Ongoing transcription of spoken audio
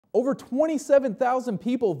Over 27,000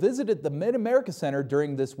 people visited the Mid-America Center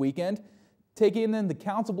during this weekend, taking in the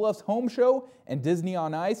Council Bluffs Home Show and Disney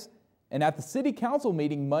on Ice. And at the City Council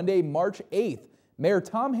meeting Monday, March 8th, Mayor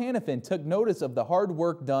Tom Hanafan took notice of the hard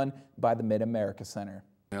work done by the Mid-America Center.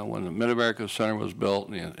 When the Mid-America Center was built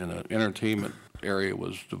and an entertainment area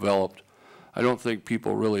was developed, I don't think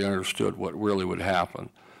people really understood what really would happen.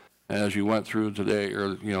 As you went through today,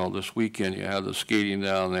 or this weekend, you had the skating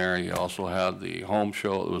down there. You also had the home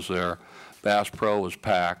show that was there. Bass Pro was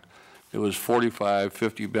packed. It was 45,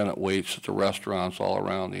 50-minute waits at the restaurants all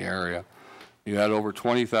around the area. You had over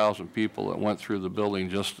 20,000 people that went through the building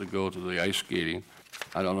just to go to the ice skating.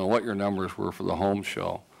 I don't know what your numbers were for the home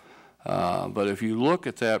show. But if you look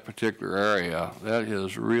at that particular area, that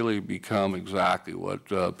has really become exactly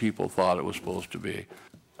what people thought it was supposed to be.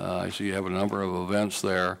 I see you have a number of events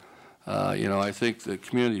there. I think the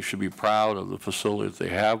community should be proud of the facility that they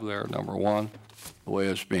have there, number one, the way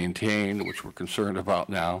it's maintained, which we're concerned about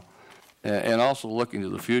now, and also looking to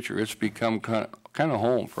the future. It's become kind of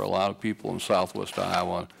home for a lot of people in southwest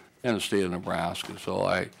Iowa and the state of Nebraska. So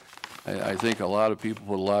I think a lot of people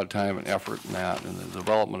put a lot of time and effort in that, and the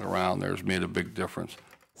development around there has made a big difference.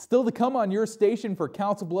 Still to come on your station for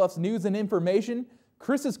Council Bluffs news and information,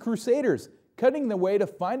 Chris's Crusaders cutting the way to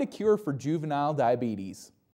find a cure for juvenile diabetes.